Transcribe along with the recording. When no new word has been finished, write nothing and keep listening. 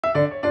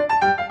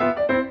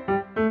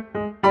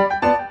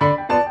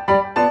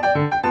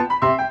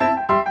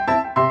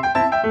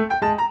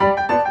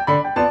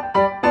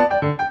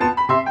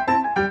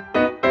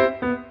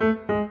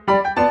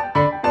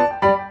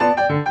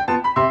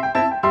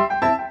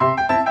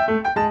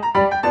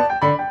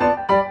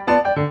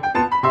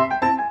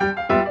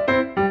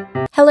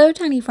Hello,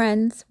 tiny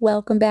friends.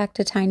 Welcome back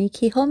to Tiny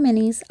Keyhole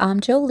Minis. I'm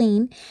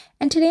Jolene,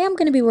 and today I'm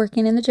going to be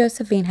working in the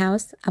Josephine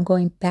house. I'm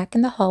going back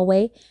in the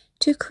hallway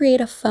to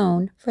create a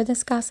phone for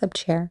this gossip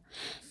chair.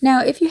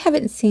 Now, if you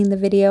haven't seen the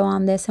video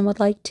on this and would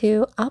like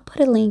to, I'll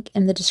put a link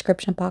in the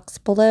description box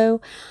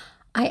below.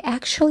 I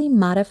actually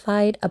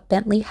modified a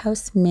Bentley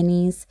House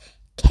Minis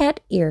cat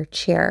ear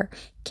chair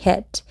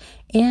kit,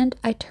 and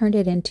I turned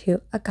it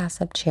into a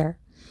gossip chair.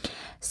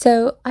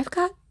 So I've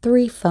got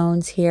 3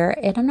 phones here,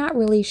 and I'm not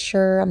really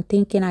sure. I've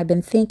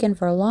been thinking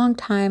for a long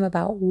time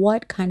about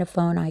what kind of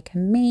phone I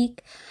can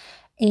make,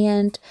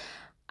 and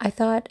I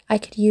thought I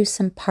could use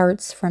some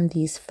parts from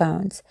these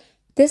phones.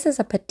 This is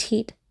a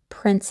Petite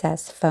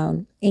Princess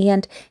phone,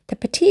 and the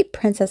Petite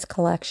Princess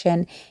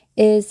collection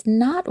is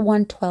not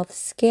 1/12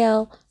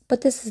 scale,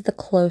 but this is the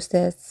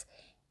closest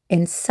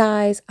in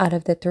size out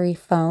of the 3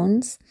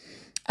 phones.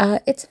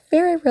 It's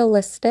very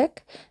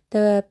realistic.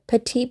 The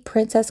Petite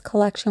Princess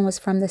collection was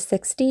from the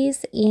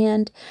 60s,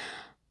 and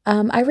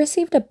I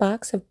received a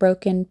box of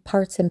broken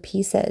parts and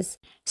pieces.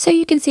 So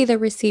you can see the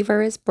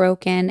receiver is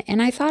broken, and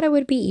I thought it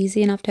would be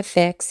easy enough to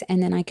fix,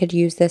 and then I could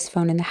use this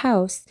phone in the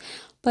house.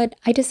 But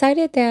I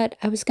decided that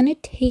I was going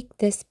to take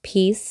this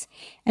piece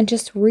and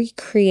just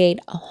recreate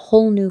a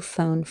whole new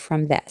phone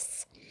from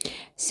this.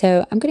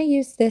 So I'm going to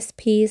use this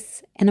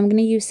piece, and I'm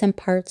going to use some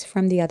parts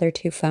from the other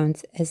 2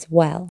 phones as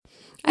well.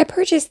 I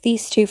purchased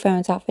these 2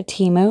 phones off of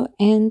Temu,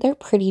 and they're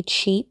pretty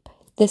cheap.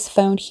 This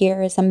phone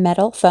here is a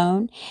metal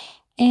phone,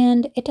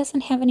 and it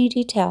doesn't have any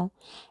detail.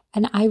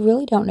 And I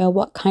really don't know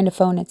what kind of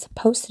phone it's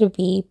supposed to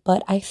be,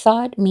 but I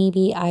thought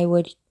maybe I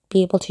would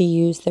be able to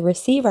use the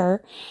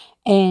receiver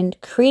and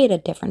create a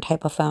different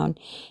type of phone.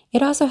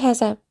 It also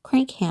has a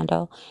crank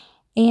handle,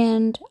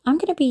 and I'm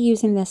going to be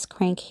using this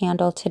crank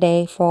handle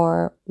today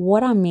for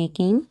what I'm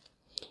making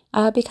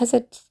because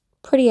it's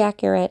pretty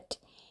accurate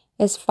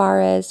as far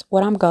as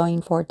what I'm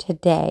going for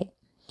today.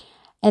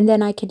 And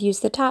then I could use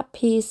the top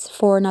piece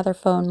for another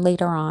phone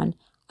later on.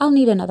 I'll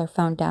need another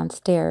phone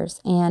downstairs,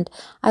 and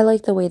I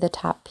like the way the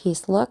top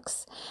piece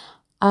looks.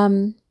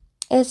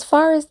 As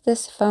far as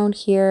this phone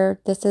here,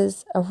 this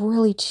is a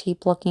really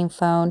cheap looking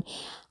phone.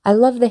 I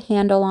love the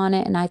handle on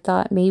it, and I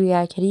thought maybe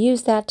I could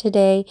use that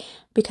today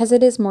because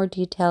it is more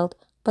detailed,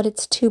 but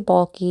it's too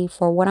bulky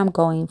for what I'm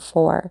going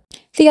for.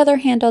 The other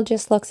handle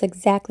just looks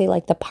exactly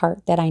like the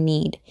part that I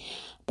need.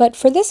 But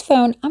for this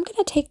phone, I'm going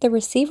to take the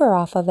receiver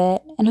off of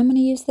it, and I'm going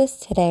to use this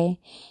today.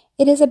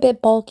 It is a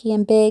bit bulky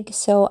and big,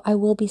 so I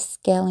will be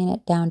scaling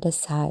it down to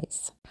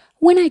size.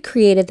 When I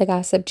created the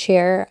gossip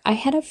chair, I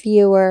had a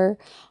viewer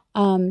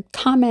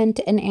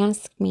comment and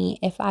ask me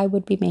if I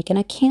would be making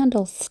a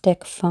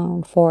candlestick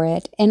phone for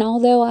it. And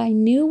although I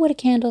knew what a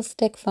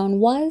candlestick phone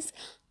was,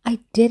 I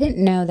didn't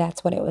know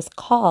that's what it was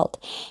called.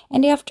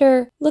 And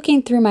after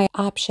looking through my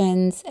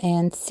options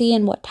and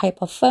seeing what type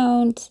of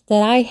phones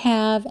that I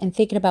have and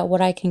thinking about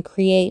what I can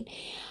create,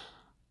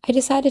 I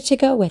decided to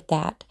go with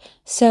that.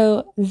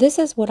 So this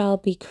is what I'll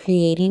be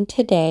creating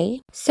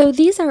today. So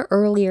these are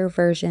earlier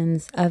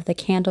versions of the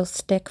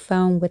candlestick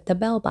phone with the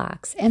bell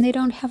box, and they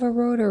don't have a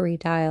rotary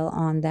dial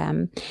on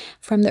them,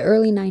 from the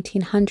early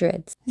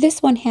 1900s.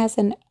 This one has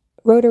a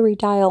rotary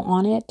dial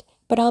on it,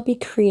 but I'll be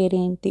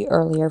creating the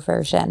earlier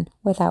version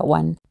without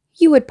one.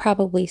 You would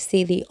probably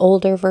see the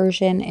older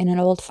version in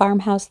an old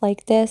farmhouse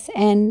like this,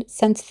 and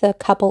since the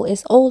couple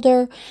is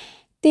older,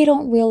 they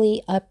don't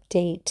really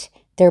update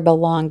their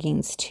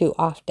belongings too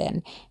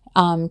often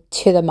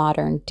to the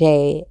modern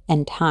day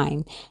and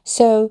time.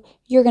 So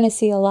you're going to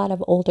see a lot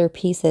of older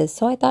pieces,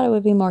 so I thought it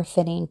would be more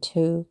fitting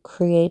to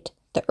create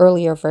the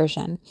earlier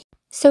version.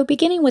 So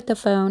beginning with the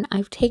phone,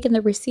 I've taken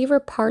the receiver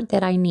part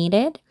that I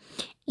needed,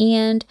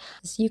 and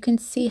as you can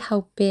see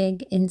how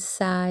big in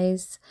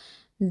size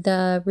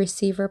the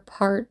receiver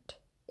part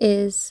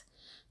is.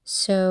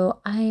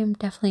 So I am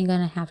definitely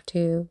going to have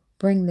to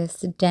bring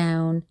this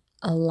down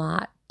a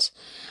lot.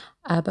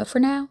 But for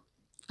now,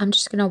 I'm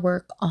just going to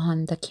work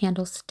on the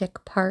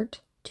candlestick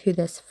part to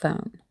this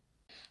phone.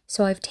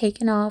 So I've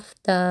taken off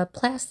the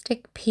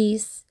plastic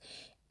piece,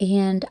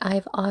 and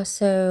I've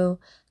also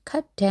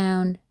cut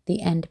down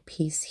the end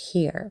piece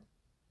here.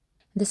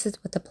 This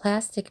is what the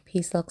plastic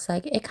piece looks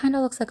like. It kind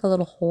of looks like a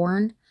little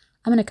horn.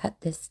 I'm going to cut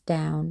this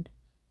down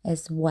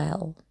as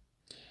well.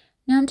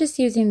 Now I'm just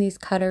using these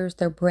cutters.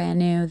 They're brand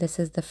new. This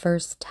is the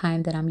first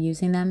time that I'm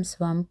using them,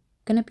 so I'm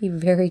going to be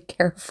very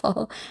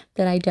careful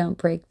that I don't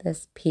break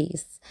this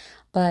piece.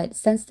 But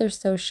since they're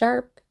so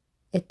sharp,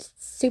 it's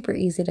super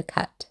easy to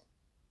cut.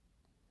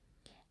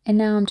 And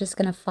now I'm just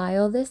going to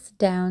file this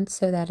down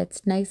so that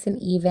it's nice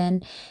and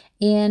even,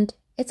 and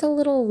it's a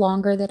little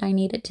longer than I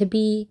need it to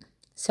be.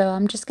 So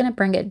I'm just going to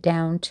bring it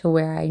down to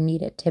where I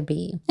need it to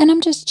be. And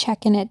I'm just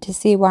checking it to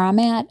see where I'm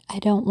at. I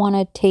don't want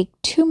to take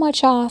too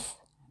much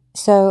off,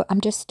 so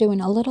I'm just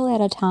doing a little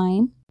at a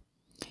time.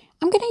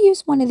 I'm going to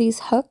use one of these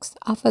hooks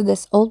off of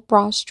this old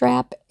bra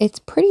strap. It's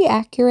pretty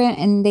accurate,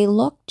 and they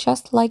look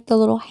just like the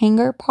little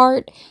hanger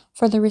part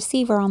for the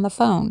receiver on the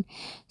phone.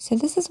 So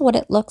this is what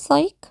it looks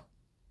like.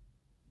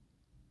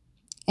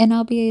 And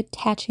I'll be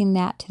attaching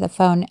that to the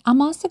phone.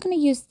 I'm also going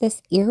to use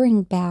this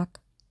earring back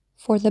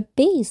for the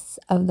base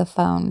of the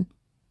phone.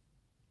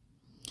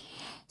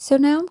 So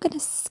now I'm going to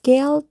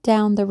scale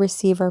down the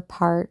receiver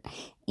part,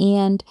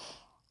 and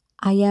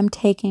I am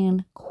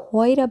taking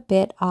quite a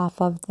bit off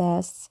of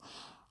this.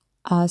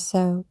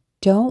 So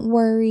don't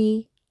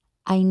worry,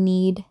 I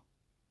need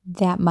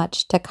that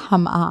much to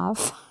come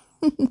off.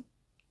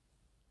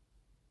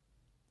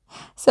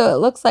 So it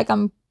looks like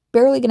I'm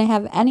barely going to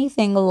have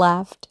anything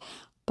left,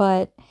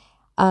 but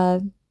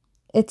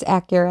it's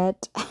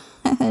accurate.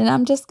 And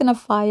I'm just going to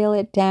file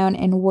it down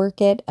and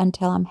work it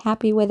until I'm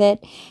happy with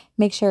it.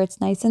 Make sure it's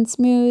nice and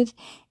smooth.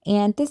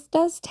 And this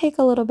does take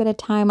a little bit of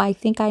time. I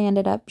think I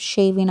ended up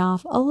shaving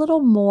off a little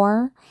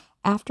more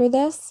after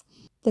this.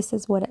 This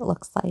is what it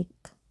looks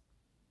like.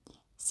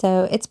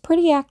 So it's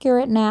pretty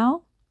accurate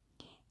now.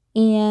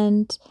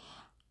 And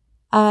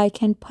I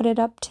can put it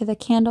up to the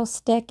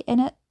candlestick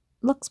and it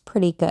looks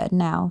pretty good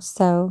now.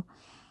 So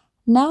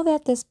now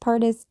that this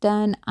part is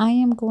done, I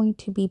am going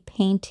to be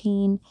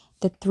painting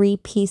the 3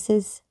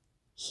 pieces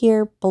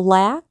here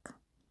black.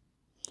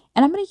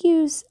 And I'm going to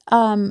use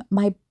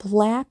my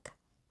black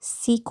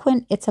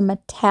sequin. It's a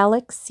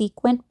metallic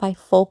sequin by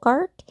Folk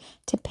Art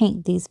to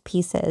paint these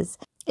pieces.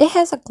 It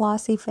has a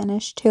glossy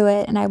finish to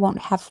it, and I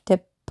won't have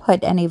to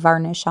put any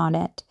varnish on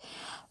it.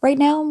 Right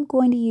now I'm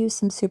going to use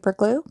some super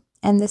glue,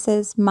 and this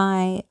is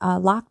my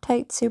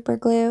Loctite super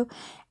glue,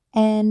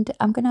 and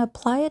I'm going to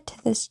apply it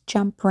to this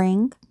jump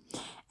ring.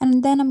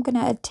 And then I'm going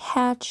to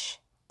attach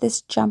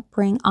this jump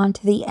ring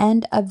onto the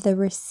end of the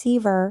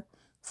receiver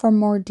for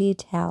more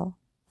detail.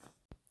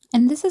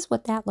 And this is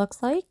what that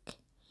looks like.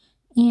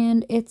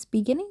 And it's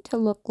beginning to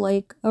look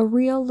like a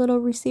real little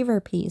receiver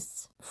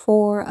piece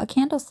for a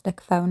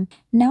candlestick phone.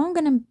 Now I'm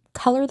going to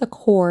color the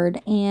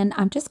cord, and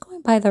I'm just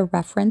going by the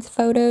reference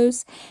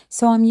photos.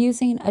 So I'm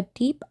using a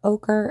deep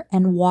ochre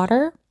and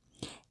water.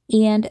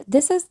 And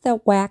this is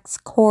the wax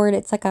cord.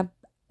 It's like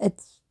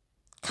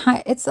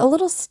it's a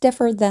little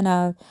stiffer than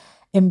a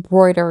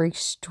embroidery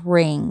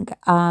string,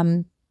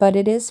 but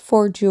it is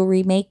for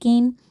jewelry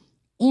making,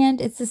 and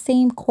it's the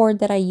same cord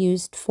that I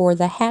used for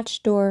the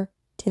hatch door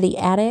to the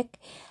attic.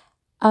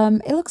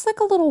 It looks like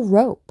a little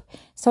rope,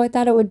 so I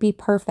thought it would be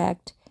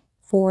perfect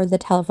for the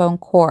telephone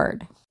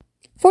cord.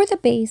 For the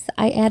base,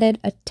 I added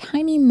a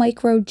tiny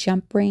micro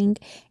jump ring,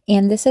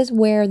 and this is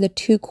where the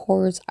 2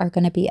 cords are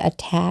going to be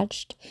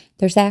attached.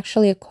 There's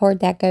actually a cord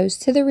that goes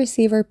to the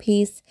receiver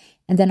piece,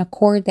 and then a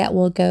cord that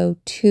will go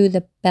to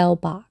the bell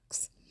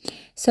box.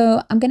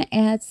 So I'm going to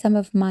add some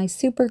of my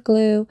super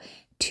glue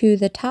to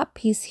the top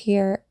piece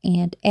here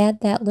and add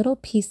that little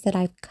piece that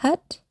I've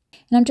cut.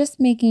 And I'm just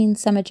making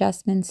some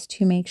adjustments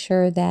to make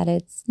sure that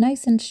it's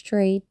nice and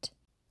straight.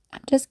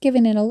 I'm just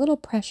giving it a little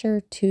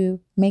pressure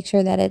to make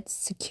sure that it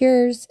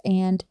secures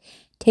and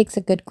takes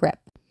a good grip.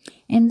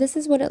 And this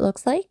is what it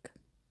looks like.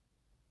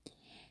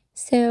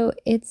 So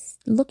it's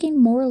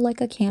looking more like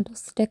a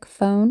candlestick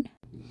phone.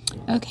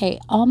 Okay,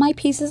 all my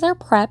pieces are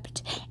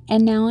prepped,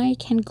 and now I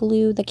can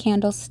glue the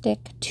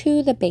candlestick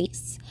to the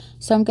base.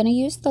 So I'm going to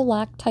use the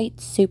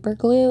Loctite super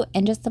glue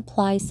and just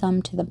apply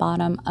some to the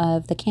bottom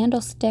of the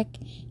candlestick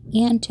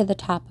and to the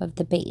top of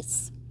the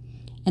base.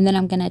 And then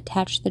I'm going to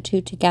attach the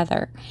 2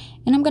 together,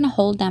 and I'm going to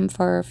hold them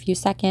for a few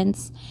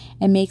seconds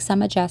and make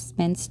some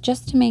adjustments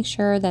just to make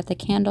sure that the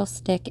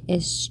candlestick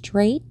is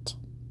straight.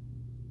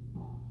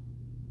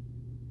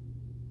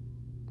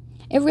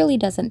 It really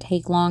doesn't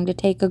take long to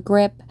take a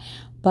grip,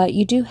 but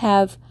you do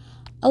have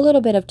a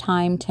little bit of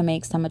time to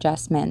make some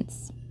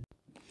adjustments.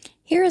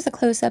 Here is a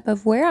close-up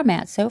of where I'm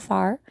at so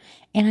far,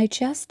 and I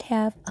just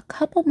have a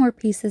couple more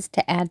pieces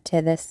to add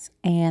to this,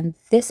 and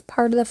this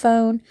part of the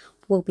phone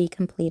will be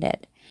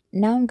completed.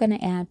 Now I'm going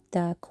to add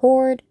the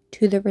cord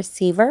to the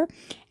receiver,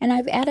 and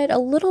I've added a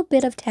little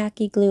bit of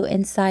tacky glue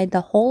inside the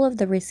hole of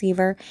the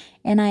receiver,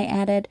 and I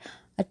added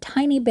a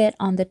tiny bit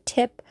on the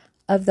tip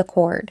of the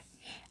cord.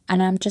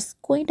 And I'm just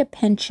going to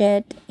pinch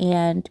it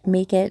and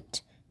make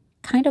it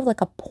kind of like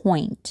a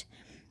point.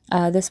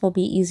 This will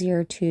be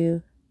easier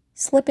to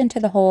slip into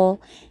the hole,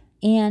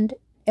 and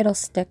it'll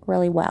stick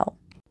really well.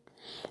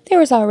 There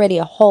was already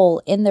a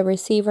hole in the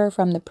receiver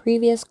from the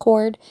previous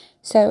cord,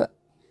 so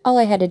all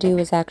I had to do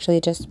was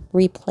actually just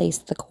replace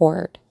the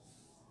cord.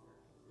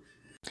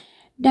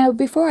 Now,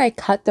 before I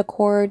cut the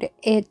cord,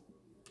 it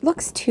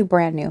looks too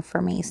brand new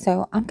for me,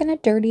 so I'm going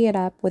to dirty it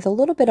up with a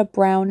little bit of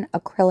brown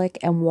acrylic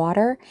and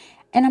water.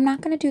 And I'm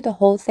not going to do the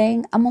whole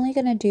thing. I'm only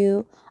going to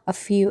do a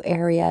few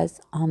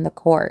areas on the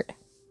cord.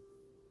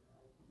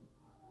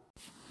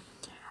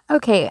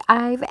 Okay,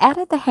 I've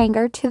added the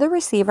hanger to the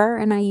receiver,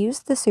 and I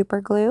used the super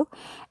glue,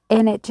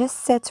 and it just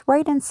sits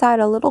right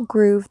inside a little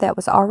groove that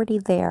was already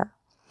there.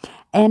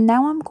 And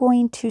now I'm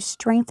going to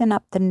strengthen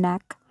up the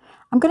neck.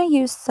 I'm going to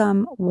use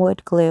some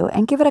wood glue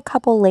and give it a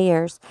couple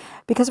layers,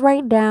 because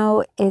right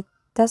now it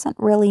doesn't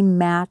really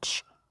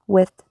match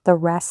with the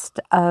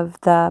rest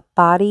of the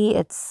body.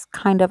 It's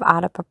kind of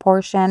out of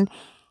proportion,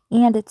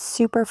 and it's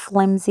super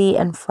flimsy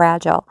and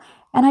fragile,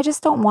 and I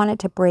just don't want it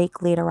to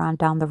break later on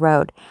down the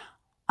road.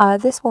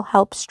 This will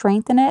help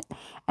strengthen it,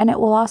 and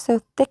it will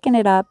also thicken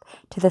it up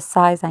to the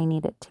size I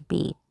need it to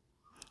be.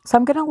 So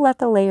I'm going to let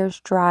the layers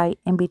dry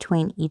in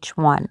between each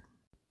one.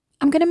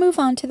 I'm going to move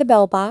on to the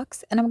bell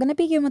box, and I'm going to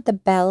begin with the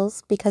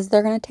bells because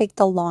they're going to take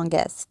the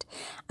longest.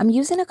 I'm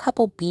using a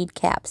couple bead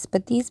caps,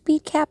 but these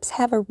bead caps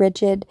have a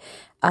rigid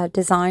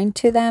design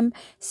to them,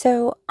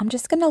 so I'm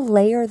just going to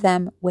layer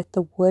them with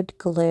the wood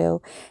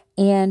glue,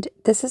 and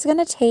this is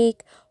going to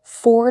take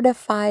 4 to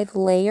 5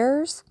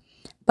 layers,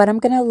 but I'm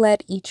going to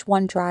let each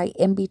one dry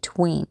in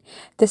between.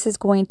 This is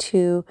going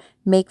to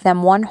make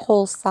them one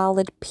whole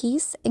solid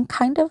piece and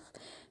kind of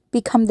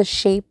become the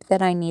shape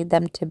that I need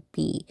them to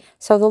be.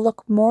 So they'll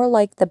look more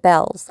like the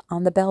bells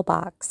on the bell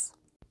box.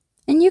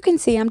 And you can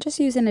see I'm just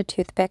using a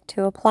toothpick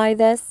to apply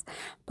this,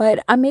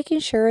 but I'm making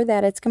sure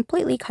that it's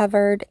completely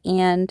covered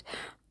and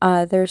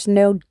there's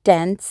no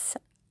dents.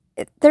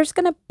 There's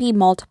going to be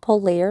multiple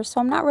layers,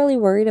 so I'm not really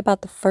worried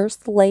about the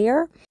first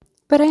layer,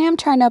 but I am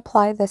trying to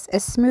apply this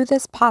as smooth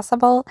as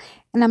possible,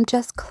 and I'm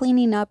just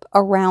cleaning up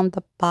around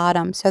the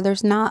bottom so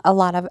there's not a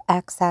lot of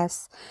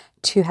excess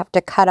to have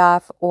to cut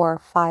off or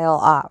file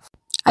off.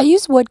 I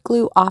use wood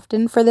glue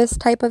often for this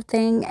type of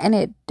thing, and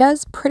it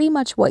does pretty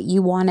much what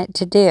you want it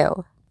to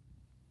do.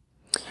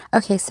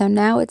 Okay, so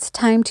now it's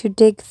time to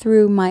dig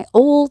through my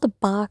old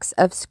box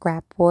of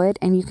scrap wood,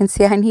 and you can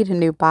see I need a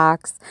new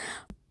box.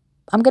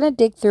 I'm going to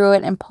dig through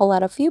it and pull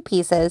out a few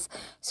pieces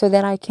so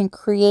that I can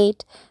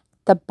create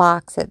the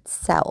box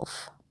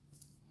itself.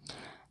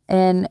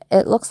 And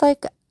it looks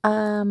like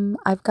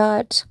I've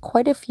got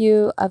quite a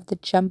few of the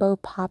jumbo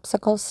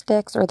popsicle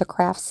sticks or the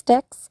craft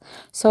sticks.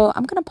 So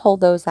I'm going to pull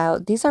those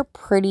out. These are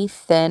pretty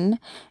thin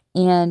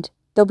and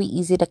they'll be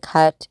easy to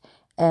cut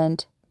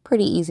and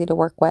pretty easy to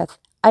work with.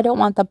 I don't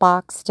want the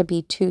box to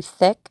be too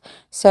thick,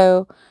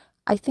 so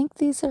I think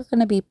these are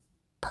going to be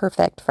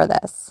perfect for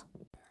this.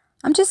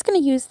 I'm just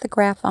going to use the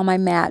graph on my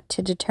mat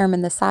to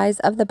determine the size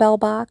of the bell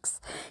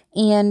box,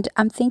 and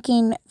I'm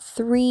thinking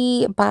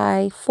 3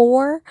 by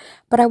 4,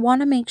 but I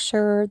want to make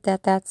sure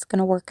that that's going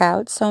to work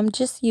out, so I'm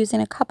just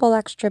using a couple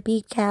extra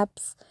bead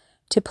caps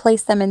to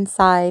place them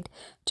inside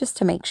just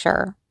to make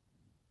sure.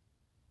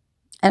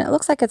 And it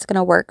looks like it's going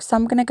to work, so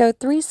I'm going to go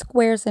 3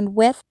 squares in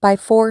width by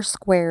 4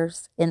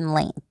 squares in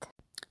length.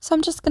 So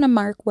I'm just going to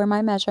mark where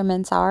my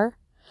measurements are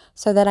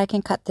so that I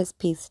can cut this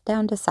piece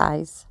down to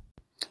size.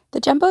 The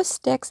jumbo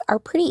sticks are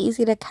pretty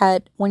easy to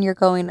cut when you're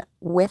going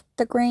with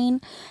the grain,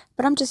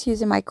 but I'm just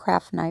using my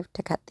craft knife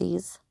to cut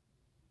these.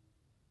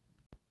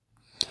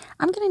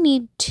 I'm going to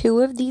need 2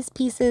 of these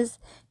pieces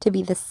to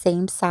be the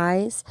same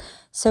size,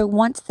 so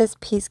once this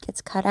piece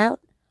gets cut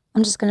out,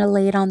 I'm just going to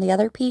lay it on the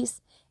other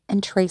piece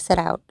and trace it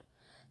out.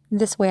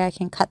 This way I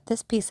can cut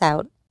this piece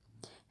out.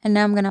 And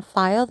now I'm going to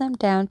file them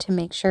down to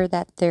make sure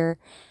that they're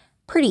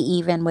pretty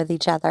even with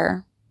each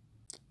other.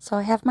 So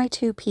I have my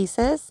 2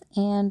 pieces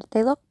and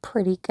they look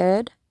pretty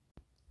good.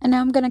 And now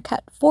I'm going to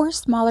cut 4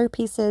 smaller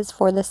pieces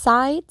for the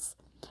sides.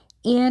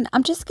 And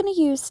I'm just going to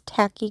use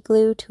tacky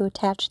glue to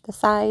attach the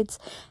sides.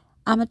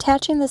 I'm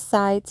attaching the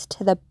sides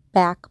to the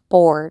back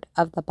board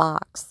of the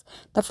box.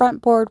 The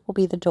front board will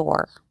be the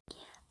door.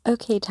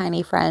 Okay,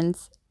 tiny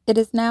friends. It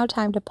is now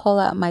time to pull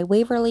out my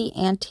Waverly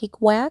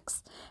Antique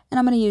Wax, and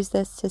I'm going to use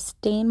this to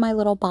stain my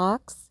little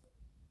box.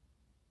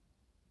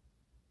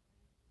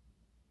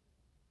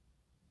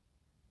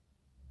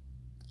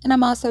 And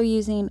I'm also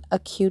using a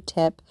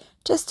Q-tip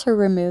just to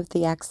remove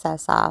the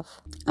excess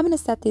off. I'm going to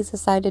set these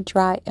aside to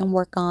dry and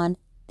work on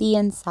the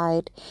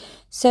inside.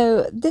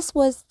 So this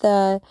was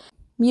the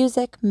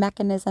music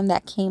mechanism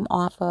that came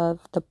off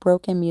of the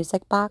broken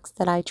music box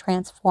that I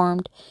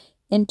transformed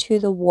into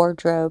the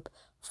wardrobe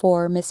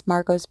for Miss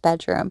Margot's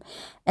bedroom,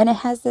 and it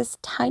has this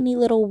tiny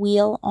little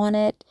wheel on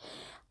it,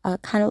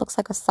 kind of looks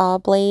like a saw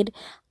blade.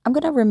 I'm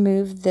going to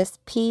remove this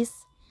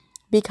piece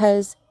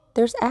because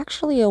there's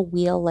actually a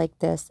wheel like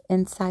this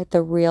inside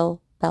the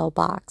real bell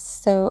box,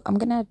 so I'm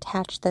going to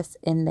attach this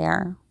in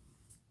there,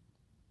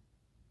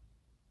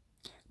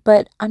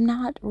 but I'm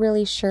not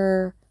really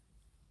sure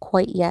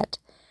quite yet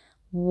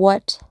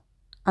what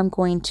I'm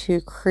going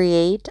to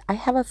create. I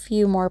have a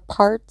few more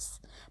parts,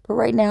 but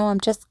right now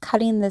I'm just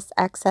cutting this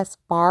excess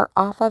bar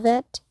off of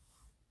it.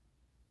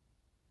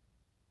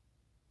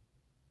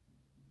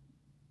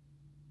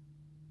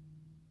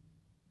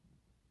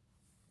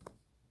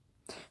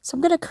 So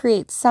I'm going to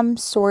create some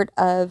sort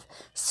of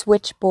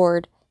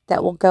switchboard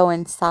that will go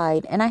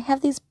inside. And I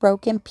have these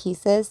broken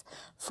pieces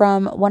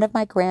from one of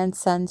my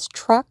grandson's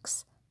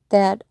trucks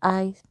that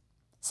I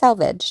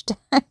salvaged.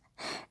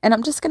 And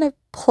I'm just going to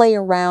play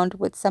around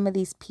with some of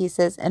these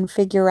pieces and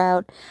figure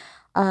out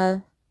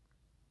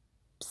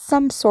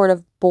some sort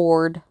of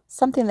board,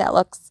 something that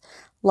looks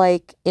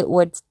like it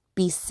would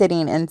be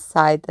sitting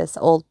inside this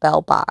old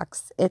bell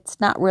box. It's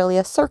not really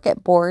a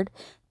circuit board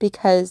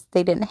because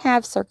they didn't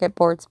have circuit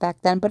boards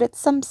back then, but it's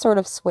some sort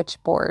of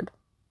switchboard.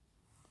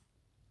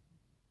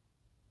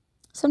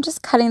 So I'm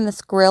just cutting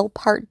this grill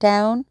part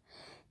down,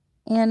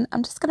 and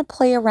I'm just going to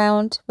play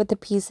around with the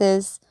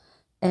pieces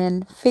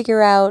and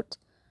figure out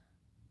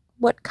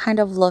what kind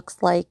of looks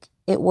like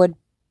it would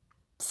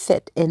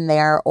fit in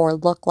there or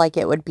look like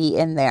it would be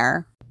in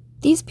there.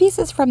 These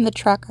pieces from the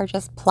truck are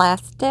just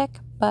plastic,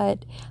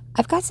 but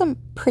I've got some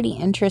pretty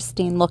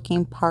interesting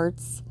looking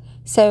parts.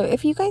 So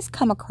if you guys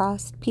come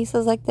across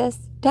pieces like this,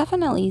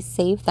 definitely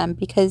save them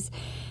because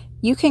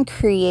you can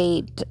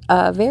create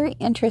very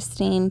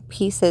interesting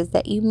pieces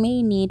that you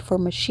may need for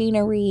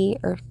machinery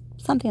or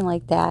something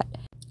like that.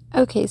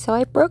 Okay, so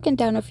I've broken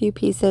down a few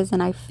pieces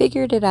and I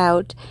figured it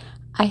out.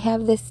 I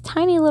have this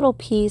tiny little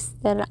piece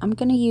that I'm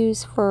going to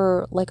use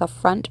for like a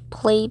front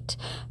plate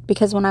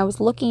because when I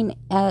was looking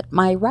at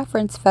my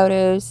reference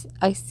photos,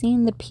 I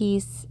seen the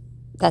piece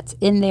that's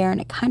in there and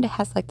it kind of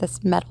has like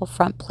this metal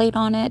front plate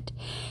on it.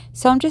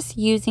 So I'm just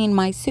using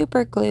my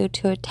super glue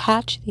to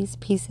attach these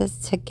pieces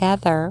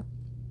together.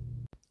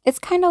 It's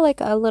kind of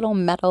like a little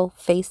metal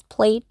face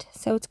plate,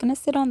 so it's going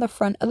to sit on the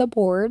front of the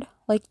board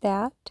like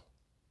that.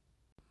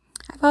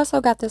 I've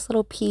also got this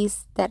little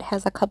piece that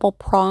has a couple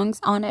prongs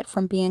on it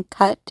from being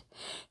cut.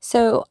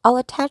 So I'll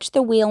attach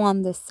the wheel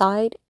on this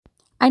side.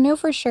 I know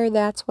for sure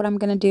that's what I'm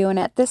going to do. And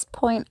at this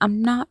point,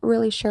 I'm not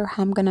really sure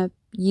how I'm going to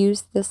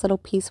use this little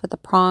piece with the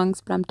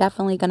prongs, but I'm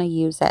definitely going to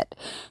use it.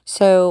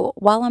 So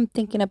while I'm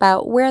thinking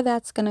about where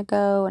that's going to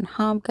go and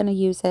how I'm going to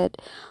use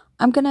it,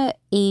 I'm going to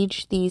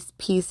age these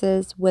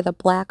pieces with a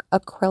black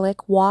acrylic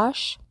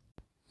wash.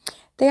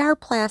 They are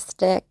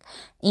plastic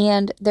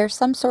and there's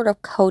some sort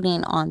of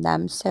coating on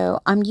them.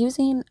 So I'm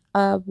using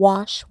a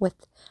wash with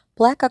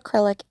black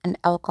acrylic and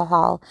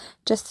alcohol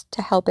just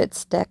to help it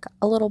stick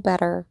a little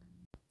better.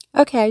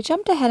 Okay, I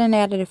jumped ahead and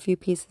added a few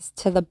pieces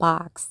to the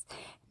box.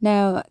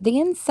 Now, the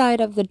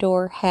inside of the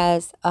door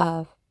has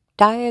a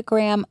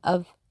diagram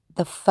of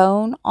the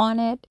phone on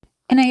it.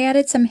 And I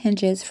added some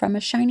hinges from a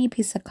shiny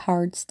piece of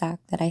cardstock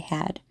that I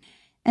had.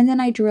 And then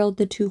I drilled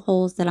the 2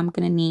 holes that I'm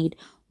going to need.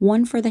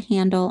 One for the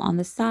handle on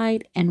the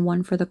side and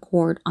one for the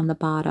cord on the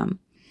bottom.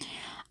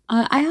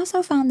 I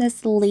also found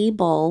this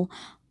label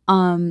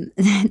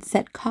that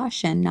said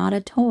caution, not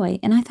a toy.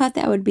 And I thought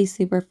that would be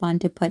super fun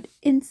to put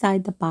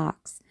inside the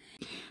box.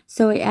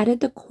 So I added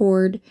the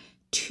cord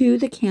to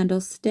the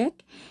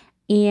candlestick.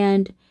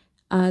 And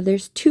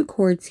there's 2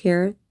 cords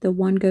here. The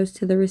one goes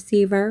to the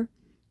receiver.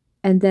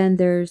 And then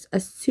there's a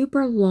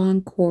super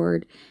long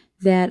cord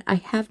that I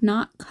have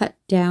not cut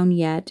down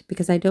yet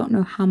because I don't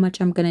know how much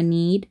I'm going to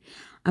need.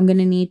 I'm going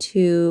to need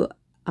to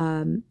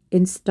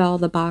install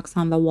the box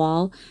on the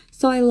wall.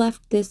 So I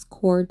left this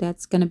cord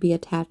that's going to be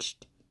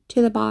attached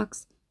to the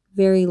box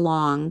very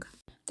long.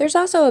 There's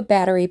also a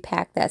battery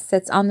pack that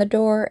sits on the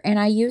door, and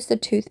I used a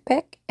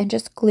toothpick and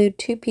just glued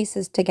 2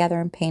 pieces together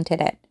and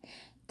painted it.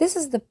 This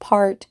is the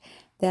part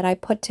that I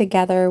put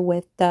together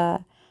with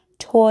the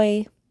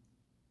toy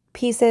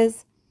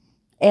pieces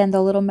and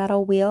the little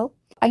metal wheel.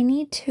 I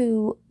need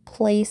to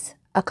place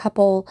a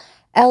couple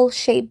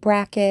L-shaped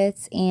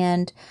brackets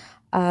and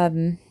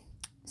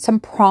some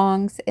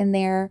prongs in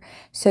there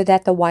so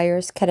that the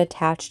wires could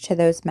attach to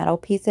those metal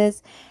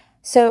pieces.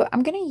 So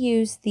I'm going to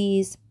use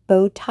these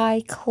bow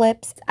tie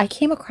clips. I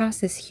came across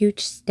this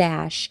huge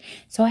stash,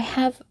 so I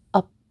have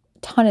a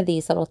ton of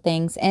these little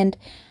things and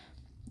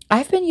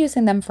I've been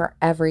using them for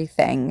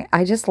everything.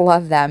 I just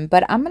love them,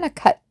 but I'm going to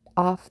cut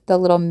off the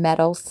little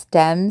metal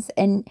stems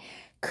and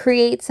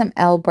create some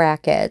L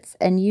brackets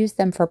and use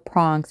them for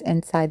prongs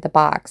inside the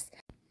box.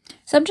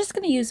 So I'm just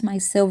going to use my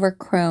silver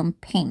chrome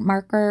paint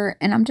marker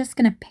and I'm just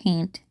going to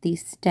paint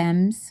these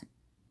stems.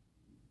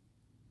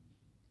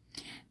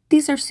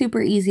 These are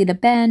super easy to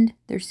bend.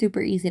 They're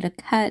super easy to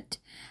cut.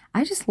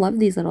 I just love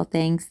these little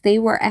things. They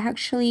were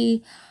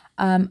actually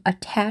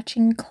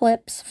attaching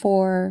clips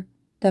for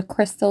the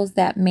crystals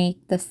that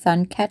make the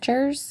sun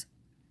catchers.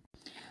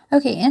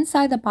 Okay,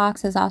 inside the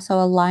box is also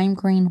a lime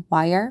green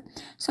wire.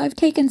 So I've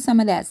taken some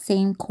of that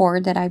same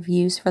cord that I've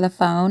used for the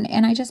phone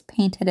and I just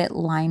painted it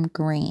lime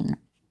green.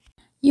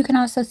 You can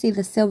also see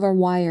the silver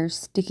wires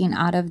sticking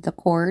out of the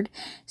cord.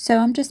 So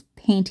I'm just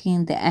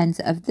painting the ends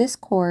of this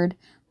cord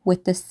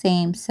with the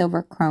same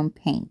silver chrome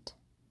paint.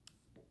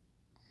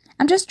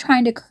 I'm just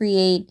trying to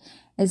create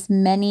as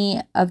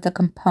many of the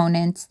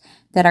components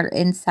that are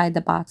inside the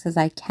box as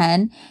I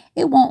can.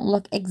 It won't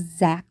look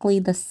exactly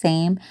the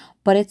same,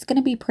 but it's going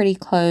to be pretty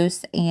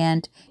close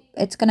and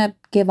it's going to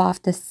give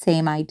off the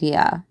same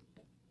idea.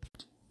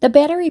 The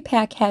battery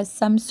pack has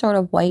some sort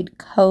of white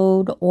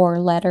code or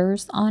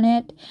letters on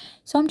it,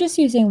 so I'm just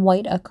using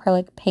white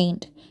acrylic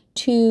paint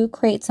to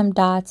create some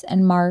dots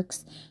and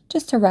marks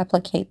just to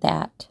replicate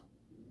that.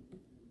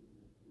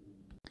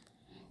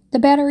 The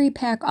battery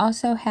pack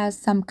also has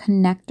some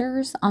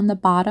connectors on the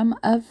bottom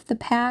of the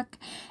pack,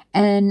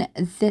 and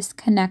this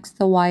connects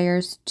the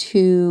wires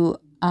to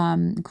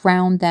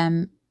ground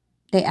them.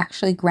 They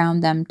actually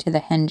ground them to the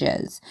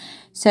hinges.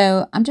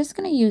 So I'm just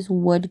going to use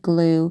wood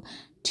glue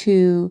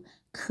to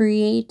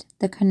create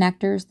the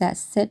connectors that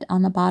sit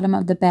on the bottom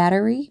of the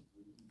battery.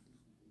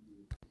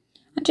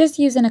 I'm just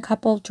using a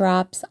couple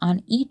drops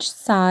on each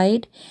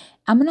side.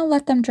 I'm going to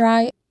let them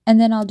dry and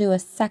then I'll do a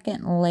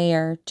second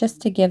layer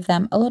just to give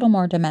them a little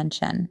more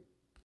dimension.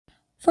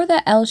 For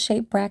the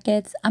L-shaped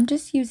brackets, I'm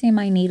just using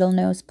my needle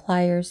nose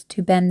pliers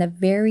to bend the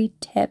very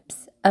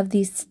tips of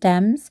these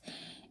stems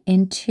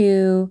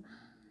into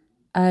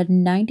a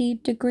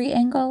 90-degree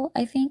angle,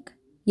 I think.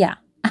 Yeah,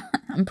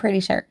 I'm pretty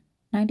sure.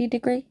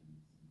 90-degree?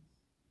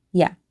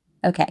 Yeah.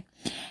 Okay.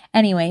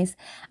 Anyways,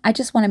 I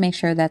just want to make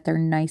sure that they're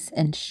nice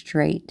and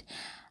straight.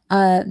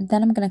 Then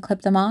I'm going to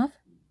clip them off.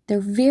 They're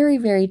very,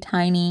 very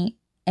tiny,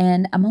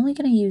 and I'm only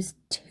going to use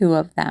 2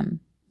 of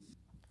them.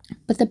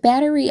 But the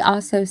battery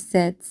also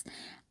sits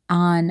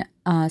on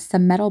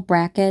some metal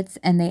brackets,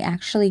 and they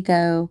actually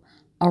go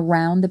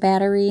around the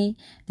battery.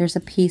 There's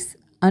a piece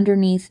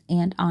underneath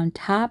and on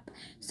top.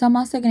 So I'm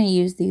also going to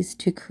use these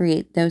to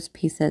create those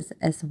pieces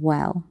as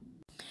well.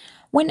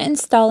 When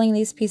installing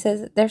these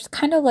pieces, there's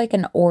kind of like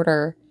an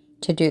order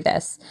to do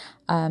this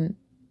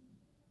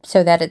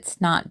so that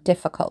it's not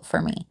difficult for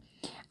me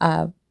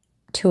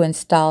to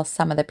install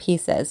some of the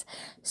pieces.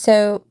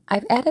 So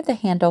I've added the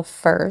handle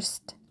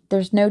first.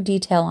 There's no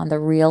detail on the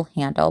real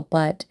handle,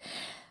 but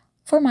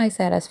for my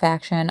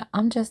satisfaction,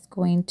 I'm just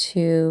going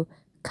to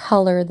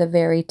color the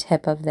very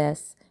tip of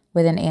this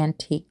with an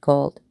antique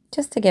gold,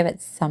 just to give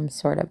it some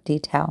sort of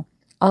detail.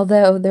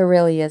 Although there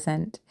really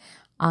isn't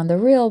on the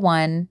real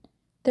one,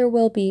 there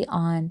will be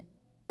on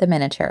the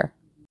miniature.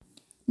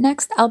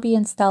 Next, I'll be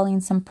installing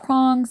some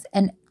prongs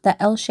and the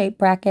L-shaped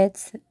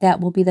brackets that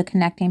will be the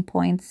connecting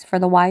points for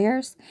the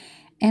wires.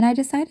 And I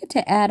decided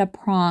to add a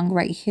prong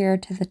right here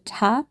to the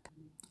top.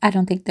 I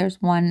don't think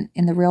there's one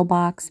in the real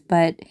box,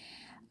 but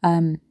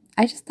I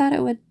just thought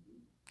it would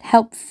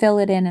help fill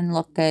it in and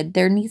look good.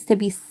 There needs to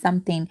be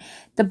something.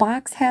 The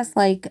box has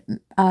like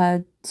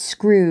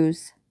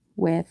screws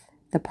with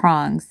the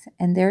prongs,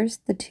 and there's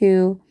the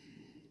 2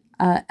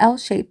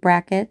 L-shaped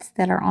brackets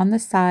that are on the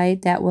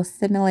side that will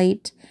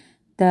simulate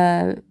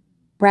the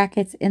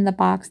brackets in the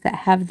box that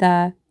have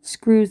the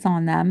screws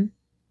on them.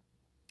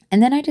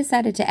 And then I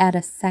decided to add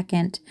a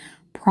second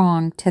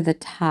prong to the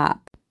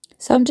top.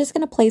 So I'm just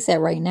going to place it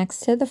right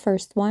next to the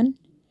first one.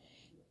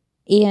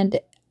 And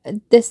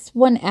this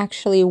one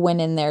actually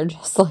went in there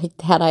just like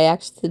that. I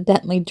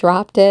accidentally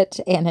dropped it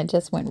and it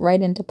just went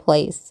right into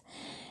place.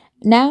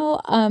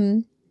 Now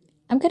I'm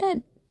going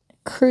to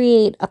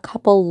create a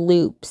couple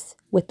loops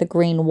with the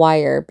green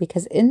wire,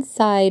 because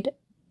inside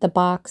the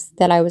box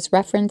that I was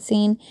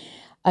referencing,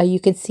 you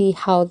can see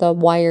how the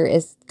wire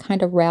is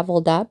kind of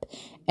raveled up,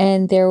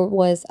 and there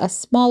was a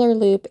smaller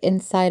loop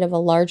inside of a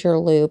larger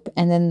loop,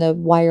 and then the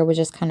wire was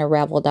just kind of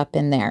raveled up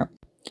in there.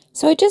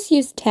 So I just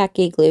used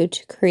tacky glue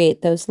to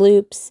create those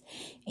loops,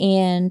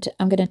 and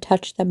I'm going to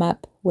touch them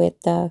up with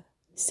the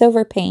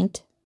silver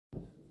paint.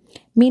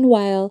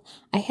 Meanwhile,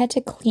 I had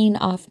to clean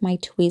off my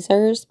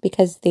tweezers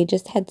because they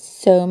just had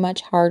so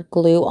much hard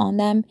glue on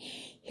them.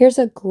 Here's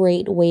a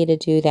great way to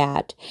do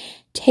that.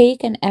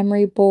 Take an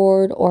emery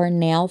board or a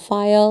nail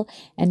file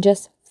and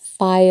just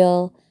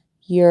file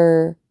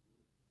your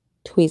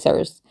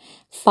tweezers.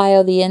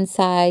 File the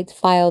insides,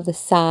 file the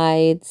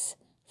sides,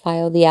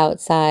 file the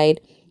outside.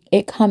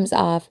 It comes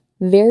off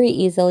very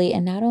easily,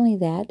 and not only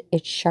that,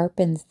 it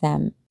sharpens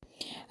them.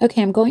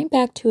 Okay, I'm going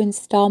back to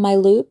install my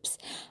loops.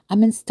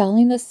 I'm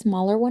installing the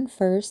smaller one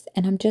first,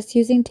 and I'm just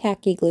using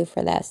tacky glue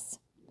for this.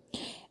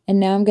 And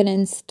now I'm going to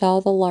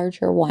install the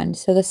larger one.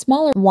 So the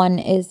smaller one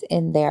is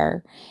in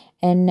there,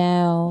 and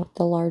now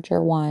the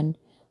larger one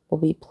will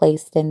be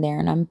placed in there.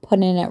 And I'm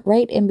putting it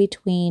right in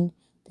between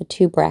the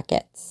 2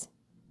 brackets.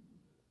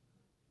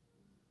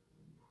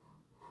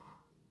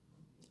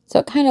 So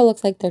it kind of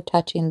looks like they're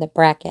touching the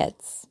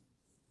brackets.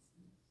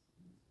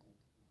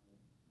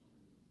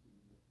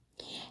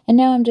 And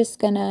now I'm just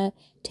going to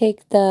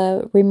take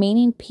the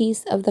remaining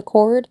piece of the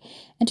cord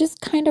and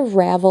just kind of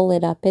ravel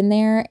it up in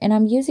there. And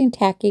I'm using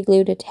tacky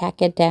glue to tack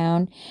it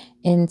down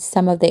in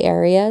some of the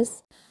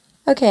areas.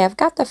 Okay, I've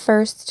got the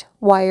first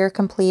wire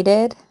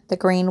completed, the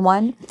green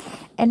one.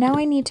 And now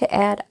I need to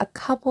add a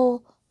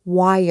couple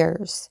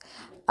wires.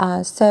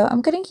 So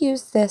I'm going to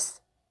use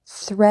this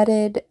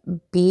threaded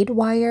bead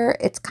wire.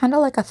 It's kind of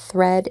like a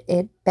thread.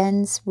 It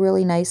bends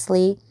really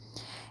nicely.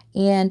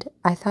 And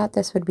I thought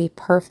this would be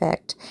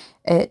perfect.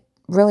 It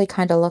really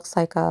kind of looks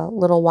like a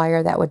little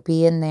wire that would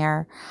be in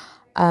there.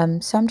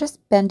 So I'm just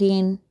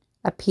bending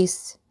a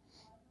piece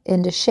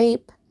into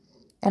shape,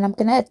 and I'm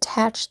going to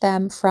attach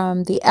them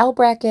from the L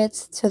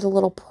brackets to the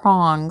little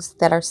prongs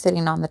that are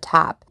sitting on the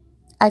top.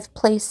 I've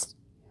placed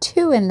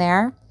 2 in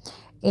there,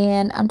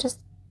 and I'm just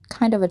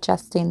kind of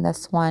adjusting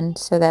this one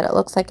so that it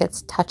looks like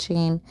it's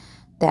touching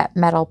that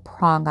metal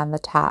prong on the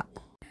top.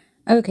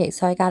 Okay,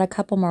 so I got a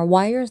couple more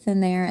wires in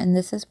there, and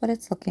this is what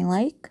it's looking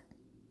like.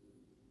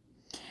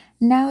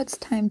 Now it's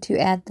time to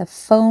add the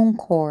phone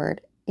cord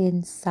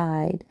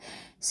inside.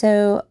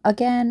 So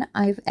again,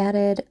 I've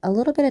added a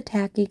little bit of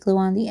tacky glue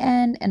on the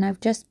end, and I've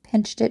just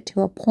pinched it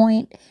to a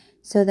point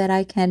so that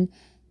I can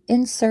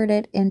insert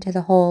it into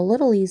the hole a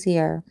little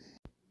easier.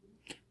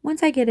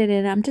 Once I get it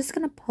in, I'm just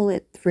going to pull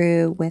it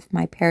through with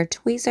my pair of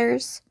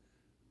tweezers.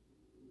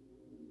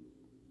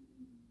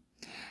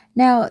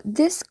 Now,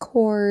 this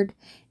cord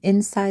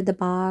inside the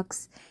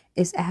box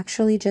is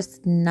actually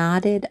just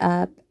knotted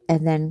up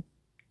and then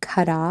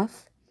cut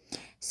off.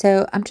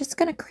 So I'm just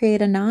going to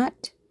create a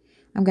knot.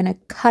 I'm going to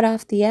cut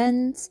off the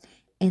ends,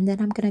 and then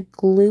I'm going to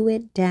glue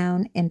it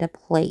down into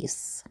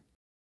place.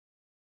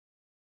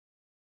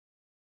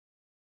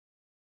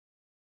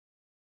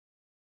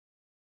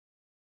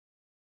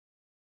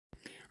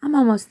 I'm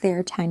almost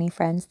there, tiny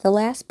friends. The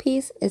last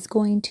piece is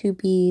going to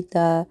be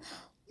the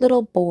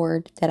little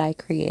board that I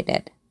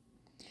created.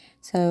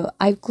 So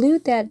I've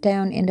glued that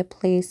down into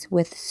place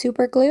with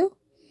super glue,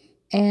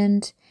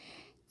 and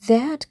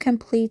that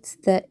completes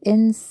the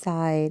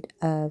inside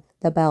of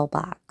the bell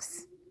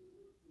box.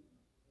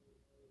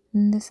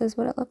 And this is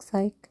what it looks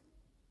like.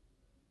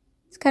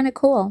 It's kind of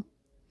cool.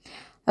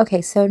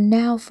 Okay, so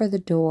now for the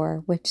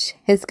door, which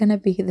is going to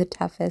be the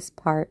toughest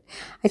part.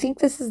 I think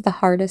this is the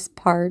hardest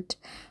part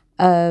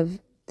of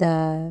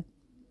the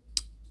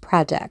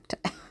project.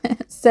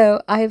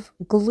 So I've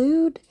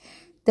glued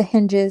the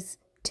hinges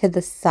to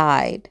the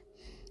side,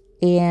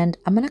 and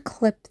I'm going to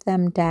clip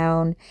them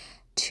down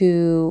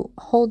to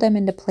hold them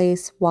into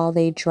place while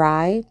they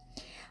dry.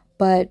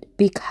 But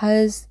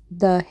because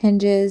the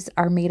hinges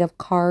are made of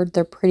card,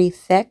 they're pretty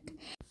thick,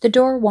 the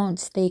door won't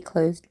stay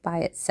closed by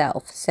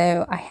itself.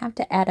 So I have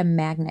to add a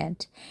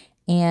magnet,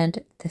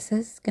 and this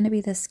is going to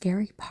be the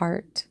scary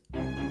part.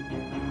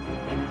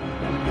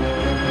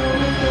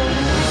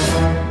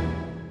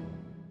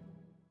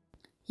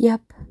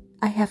 Yep,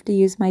 I have to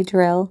use my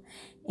drill,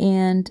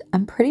 and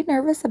I'm pretty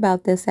nervous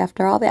about this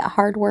after all that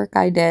hard work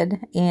I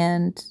did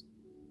and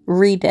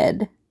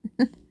redid.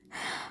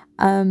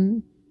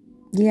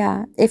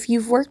 Yeah, if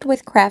you've worked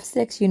with craft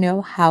sticks, you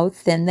know how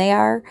thin they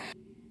are,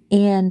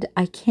 and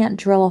I can't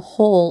drill a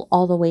hole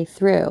all the way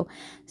through.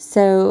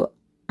 So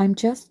I'm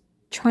just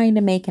trying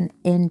to make an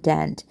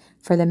indent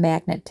for the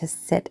magnet to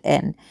sit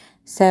in.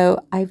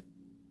 So I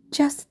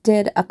just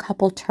did a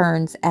couple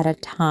turns at a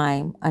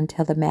time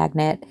until the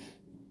magnet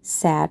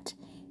sat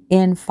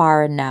in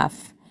far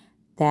enough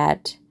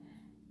that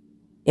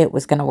it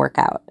was going to work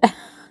out.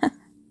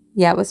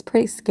 Yeah, it was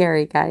pretty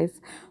scary, guys,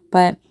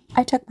 but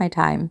I took my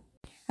time.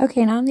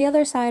 Okay, and on the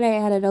other side, I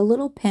added a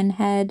little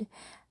pinhead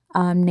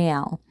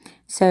nail.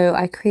 So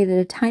I created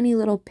a tiny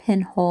little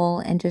pinhole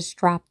and just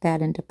dropped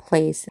that into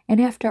place.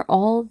 And after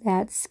all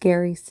that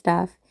scary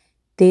stuff,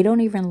 they don't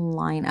even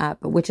line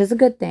up, which is a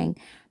good thing,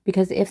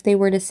 because if they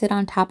were to sit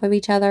on top of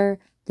each other,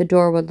 the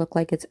door would look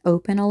like it's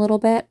open a little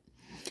bit.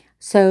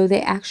 So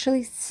they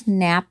actually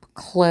snap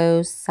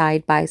closed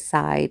side by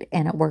side,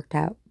 and it worked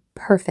out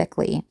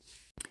perfectly.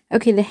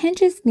 Okay, the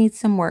hinges need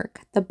some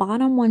work. The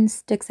bottom one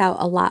sticks out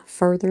a lot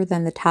further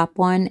than the top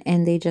one,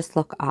 and they just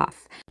look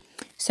off.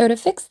 So to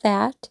fix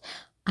that,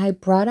 I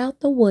brought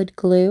out the wood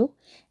glue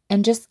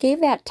and just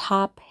gave that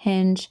top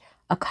hinge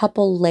a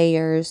couple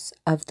layers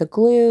of the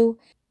glue.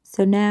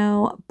 So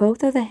now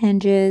both of the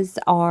hinges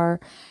are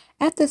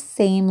at the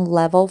same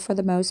level for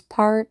the most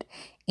part,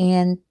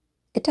 and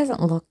it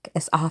doesn't look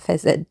as off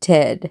as it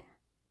did.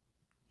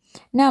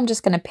 Now I'm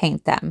just going to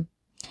paint them.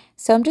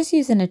 So I'm just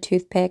using a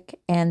toothpick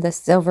and the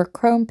silver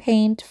chrome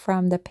paint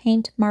from the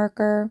paint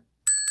marker.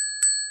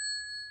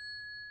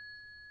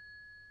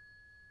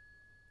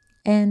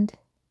 And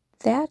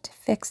that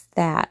fixed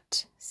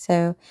that.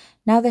 So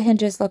now the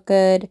hinges look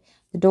good.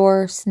 The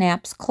door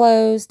snaps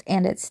closed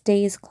and it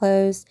stays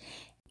closed.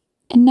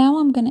 And now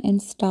I'm going to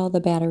install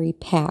the battery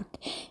pack.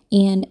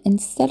 And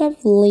instead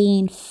of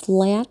laying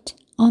flat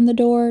on the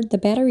door, the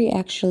battery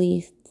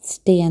actually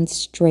stands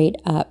straight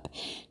up.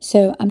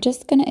 So I'm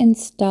just going to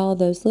install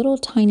those little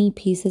tiny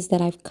pieces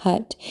that I've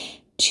cut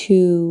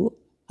to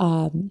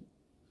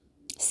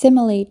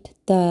simulate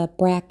the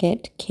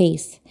bracket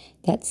case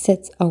that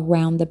sits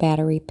around the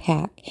battery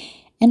pack.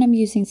 And I'm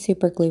using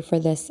super glue for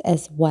this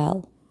as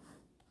well.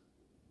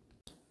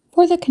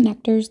 For the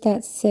connectors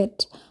that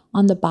sit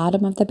on the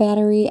bottom of the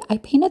battery, I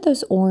painted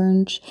those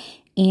orange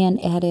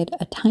and added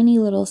a tiny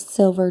little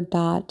silver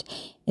dot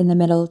in the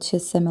middle to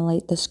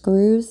simulate the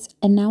screws.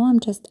 And now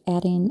I'm just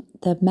adding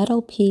the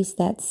metal piece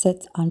that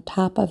sits on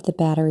top of the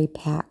battery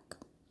pack.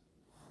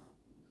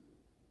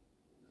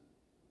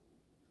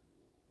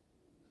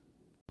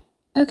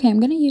 Okay, I'm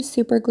going to use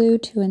super glue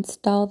to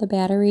install the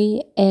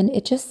battery, and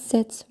it just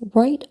sits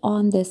right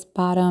on this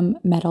bottom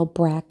metal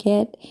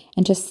bracket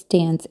and just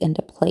stands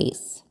into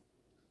place.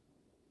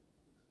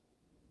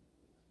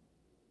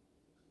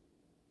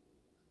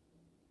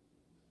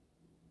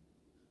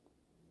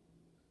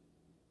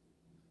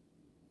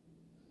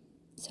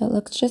 So it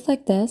looks just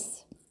like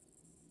this.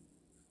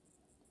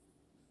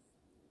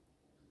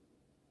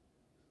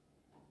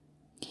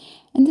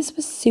 And this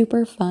was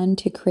super fun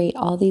to create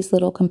all these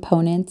little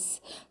components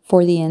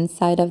for the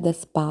inside of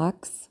this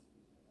box.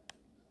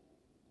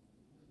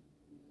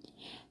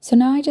 So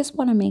now I just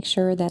want to make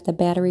sure that the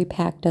battery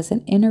pack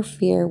doesn't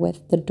interfere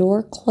with the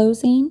door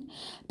closing,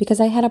 because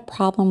I had a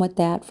problem with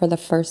that for the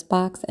first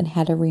box and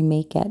had to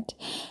remake it.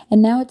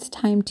 And now it's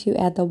time to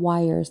add the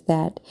wires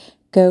that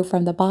go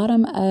from the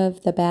bottom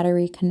of the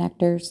battery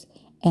connectors,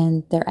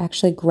 and they're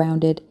actually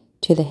grounded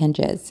to the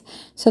hinges.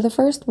 So the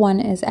first one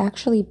is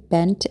actually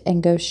bent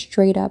and goes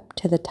straight up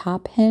to the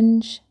top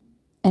hinge,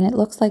 and it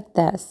looks like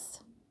this.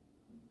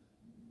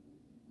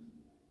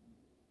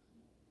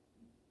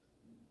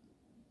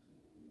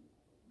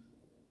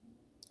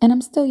 And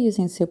I'm still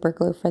using super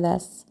glue for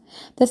this.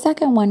 The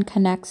second one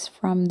connects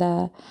from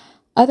the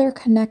other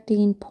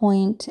connecting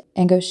point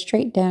and goes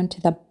straight down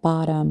to the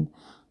bottom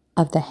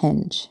of the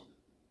hinge.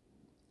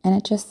 and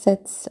it just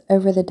sits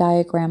over the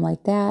diagram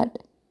like that.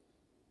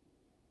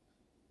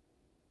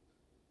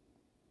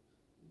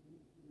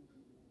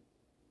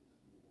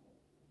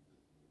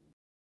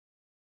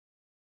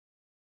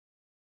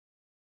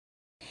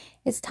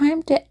 It's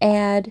time to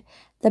add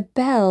the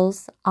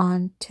bells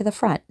onto the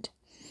front.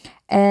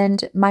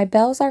 And my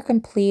bells are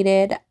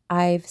completed.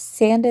 I've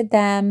sanded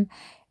them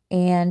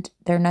and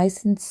they're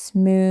nice and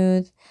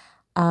smooth.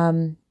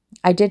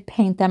 I did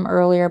paint them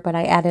earlier, but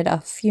I added a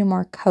few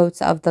more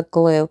coats of the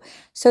glue.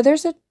 So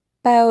there's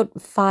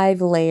about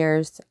 5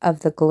 layers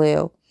of the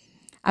glue.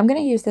 I'm going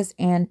to use this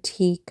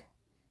antique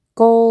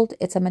gold.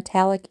 It's a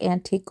metallic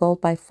antique gold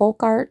by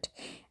Folk Art.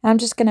 And I'm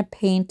just going to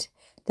paint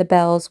the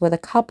bells with a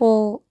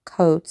couple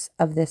coats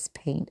of this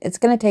paint. It's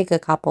going to take a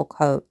couple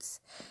coats.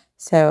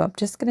 So I'm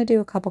just going to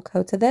do a couple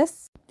coats of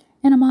this.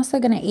 And I'm also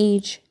going to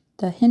age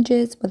the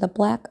hinges with a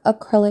black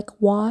acrylic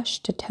wash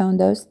to tone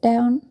those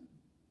down.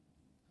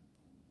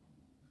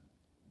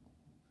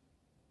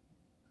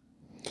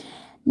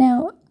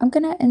 Now I'm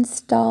going to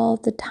install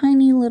the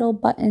tiny little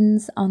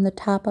buttons on the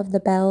top of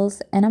the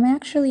bells, and I'm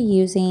actually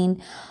using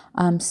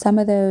some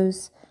of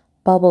those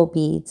bubble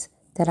beads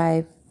that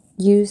I've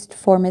used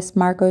for Miss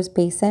Margot's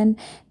basin.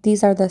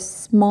 These are the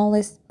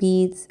smallest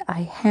beads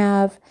I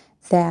have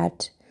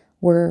that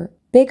were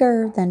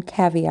bigger than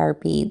caviar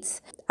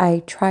beads.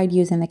 I tried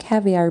using the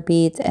caviar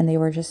beads and they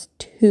were just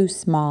too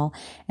small,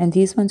 and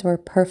these ones were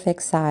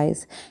perfect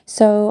size.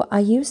 So I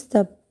used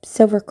the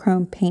silver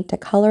chrome paint to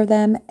color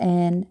them,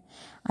 and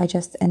I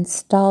just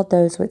installed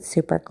those with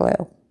super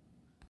glue.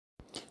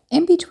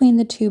 In between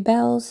the two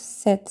bells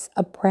sits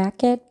a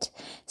bracket.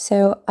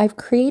 So I've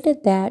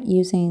created that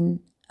using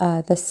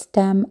the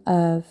stem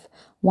of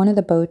one of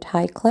the bow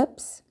tie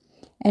clips.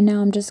 And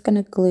now I'm just going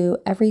to glue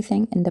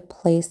everything into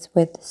place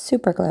with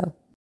super glue.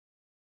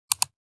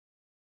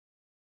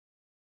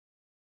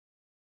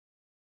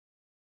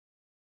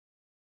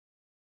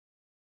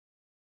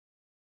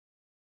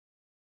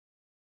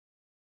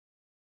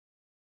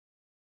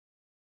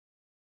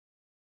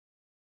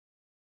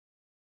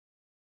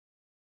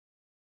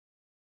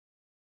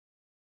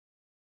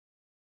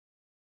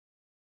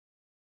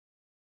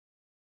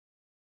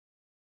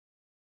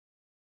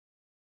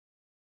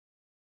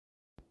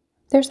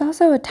 There's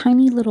also a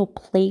tiny little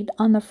plate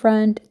on the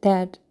front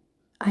that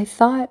I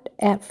thought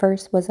at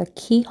first was a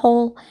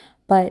keyhole,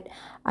 but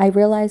I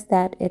realized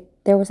that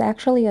there was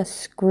actually a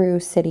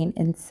screw sitting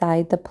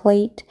inside the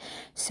plate.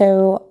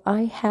 So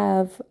I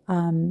have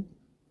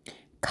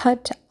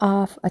cut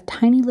off a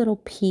tiny little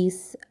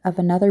piece of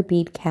another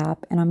bead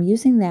cap, and I'm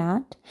using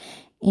that.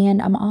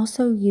 And I'm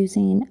also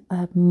using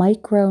a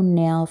micro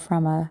nail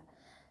from a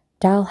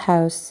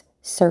Dollhouse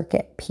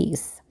circuit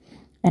piece.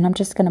 And I'm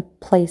just going to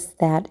place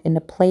that into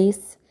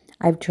place.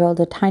 I've drilled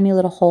a tiny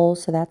little hole,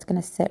 so that's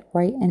going to sit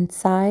right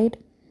inside.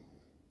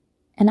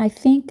 And I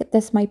think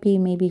this might be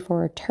maybe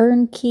for a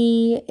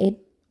turnkey. It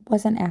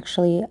wasn't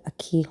actually a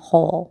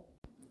keyhole.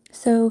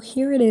 So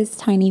here it is,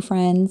 tiny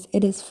friends.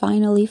 It is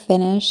finally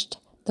finished.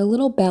 The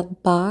little bell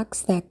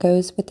box that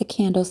goes with the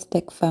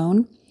Candlestick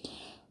Phone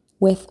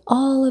with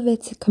all of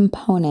its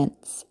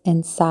components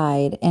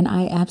inside. And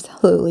I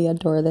absolutely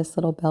adore this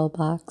little bell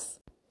box.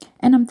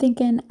 And I'm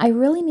thinking, I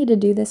really need to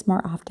do this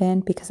more often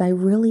because I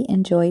really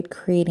enjoyed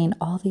creating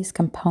all these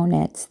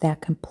components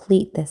that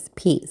complete this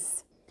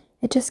piece.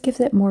 It just gives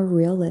it more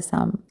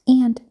realism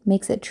and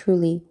makes it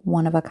truly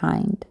one of a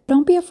kind.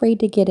 Don't be afraid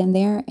to get in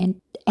there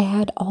and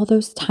add all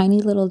those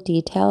tiny little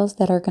details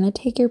that are going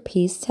to take your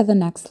piece to the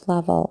next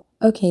level.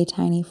 Okay,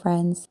 tiny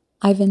friends,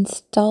 I've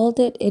installed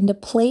it into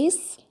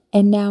place,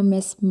 and now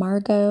Miss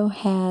Margot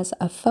has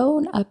a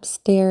phone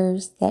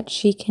upstairs that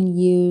she can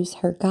use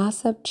her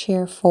gossip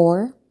chair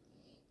for.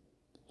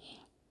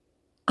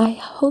 I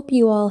hope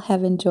you all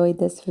have enjoyed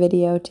this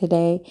video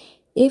today.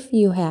 If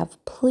you have,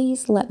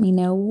 please let me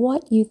know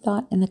what you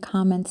thought in the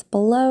comments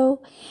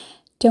below.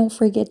 Don't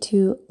forget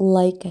to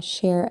like,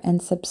 share,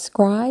 and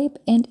subscribe.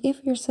 And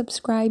if you're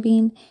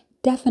subscribing,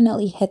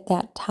 definitely hit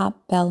that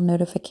top bell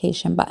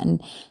notification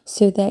button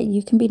so that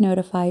you can be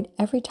notified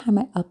every time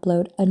I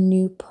upload a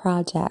new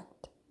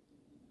project.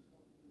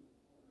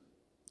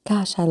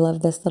 Gosh, I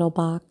love this little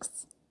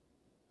box.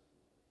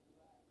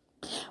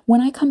 When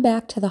I come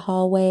back to the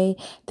hallway,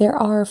 there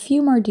are a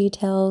few more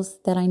details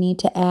that I need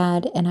to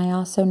add, and I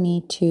also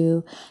need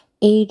to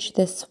age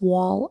this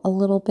wall a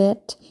little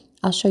bit.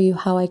 I'll show you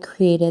how I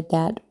created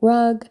that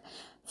rug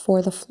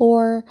for the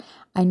floor.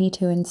 I need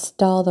to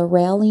install the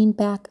railing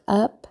back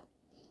up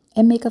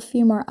and make a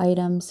few more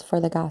items for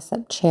the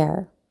gossip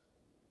chair.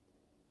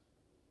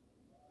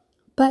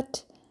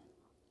 But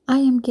I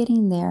am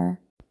getting there.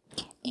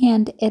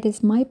 And it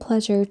is my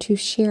pleasure to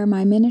share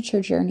my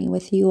miniature journey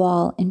with you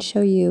all and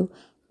show you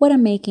what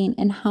I'm making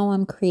and how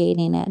I'm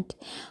creating it.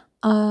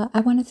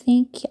 I want to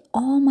thank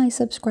all my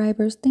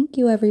subscribers. Thank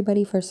you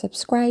everybody for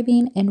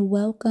subscribing, and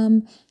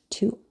welcome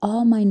to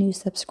all my new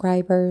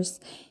subscribers.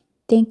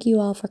 Thank you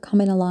all for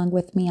coming along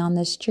with me on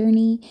this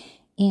journey.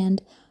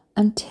 And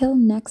until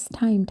next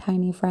time,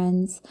 tiny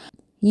friends,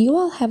 you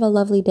all have a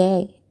lovely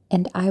day,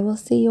 and I will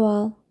see you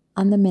all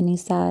on the mini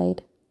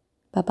side.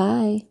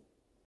 Bye-bye.